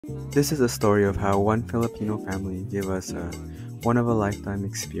This is a story of how one Filipino family gave us a one of a lifetime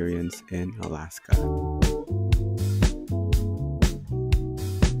experience in Alaska.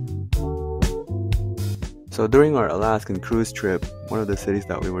 So during our Alaskan cruise trip, one of the cities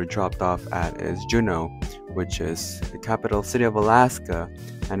that we were dropped off at is Juneau, which is the capital city of Alaska,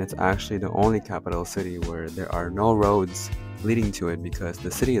 and it's actually the only capital city where there are no roads leading to it because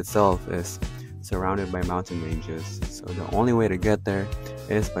the city itself is surrounded by mountain ranges. So the only way to get there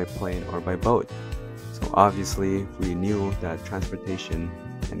is by plane or by boat. So obviously, we knew that transportation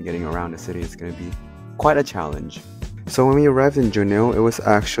and getting around the city is going to be quite a challenge. So when we arrived in Juneau, it was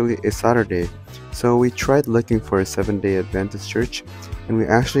actually a Saturday. So we tried looking for a Seventh-day Adventist church, and we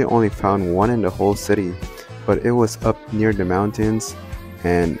actually only found one in the whole city, but it was up near the mountains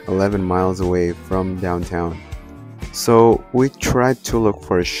and 11 miles away from downtown. So we tried to look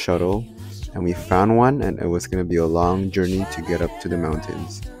for a shuttle, and we found one, and it was going to be a long journey to get up to the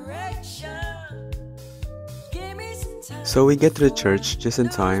mountains. So we get to the church just in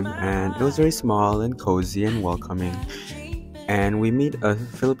time, and it was very small and cozy and welcoming. And we meet a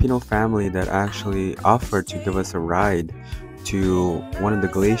Filipino family that actually offered to give us a ride to one of the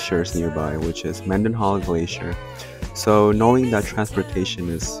glaciers nearby, which is Mendenhall Glacier. So knowing that transportation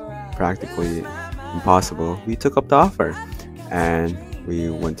is practically impossible, we took up the offer and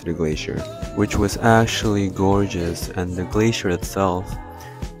we went to the glacier, which was actually gorgeous. And the glacier itself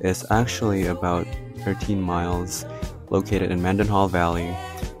is actually about 13 miles located in Mendenhall Valley,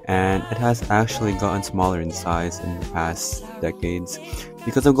 and it has actually gotten smaller in size in the past decades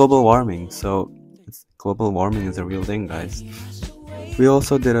because of global warming. So global warming is a real thing, guys. We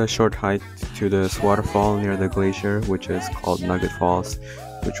also did a short hike to this waterfall near the glacier, which is called Nugget Falls,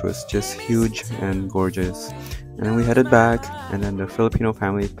 which was just huge and gorgeous. And then we headed back, and then the Filipino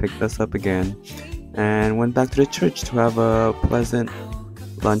family picked us up again and went back to the church to have a pleasant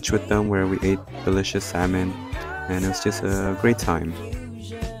lunch with them where we ate delicious salmon, and it was just a great time.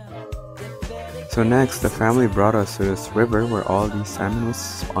 So next, the family brought us to this river where all these salmon was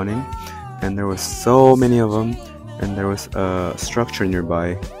spawning, and there was so many of them, and there was a structure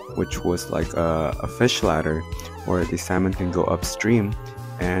nearby which was like a fish ladder where the salmon can go upstream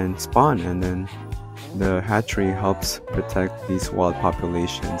and spawn, and then the hatchery helps protect these wild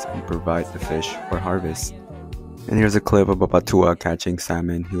populations and provide the fish for harvest. And here's a clip of Papatua catching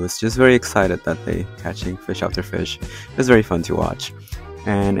salmon. He was just very excited that day, catching fish after fish. It was very fun to watch.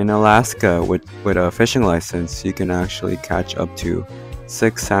 And in Alaska, with a fishing license, you can actually catch up to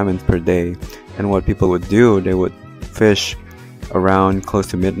 6 salmon per day. And what people would do, they would fish around close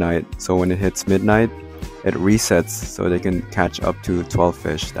to midnight. So when it hits midnight, it resets so they can catch up to 12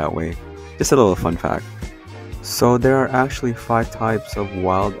 fish that way. Just a little fun fact. So there are actually 5 types of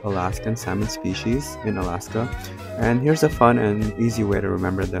wild Alaskan salmon species in Alaska, and here's a fun and easy way to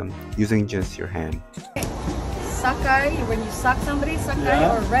remember them using just your hand. Sakai, when you sock somebody, Sakai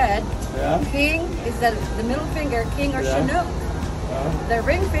or red. King is the middle finger, king or Chinook. The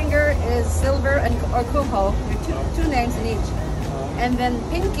ring finger is silver or kuho. There are two names in each. And then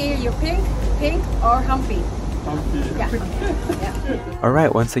pinky, you're pink or humpy. Yeah. Yeah.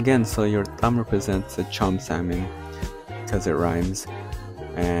 Alright, once again, so your thumb represents a chum salmon because it rhymes,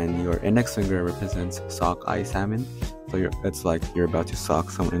 and your index finger represents sockeye salmon. So it's like you're about to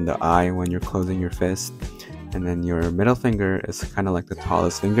sock someone in the eye when you're closing your fist. And then your middle finger is kind of like the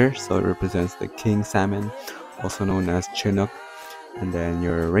tallest finger, so it represents the king salmon, also known as Chinook. And then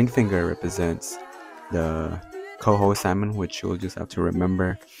your ring finger represents the coho salmon, which you'll just have to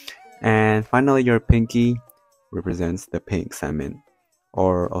remember. And finally, your pinky represents the pink salmon,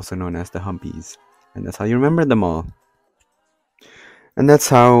 or also known as the humpies. And that's how you remember them all. And that's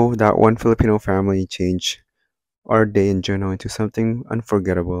how that one Filipino family changed our day in Juneau into something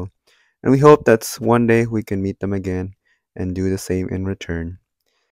unforgettable. And we hope that one day we can meet them again and do the same in return.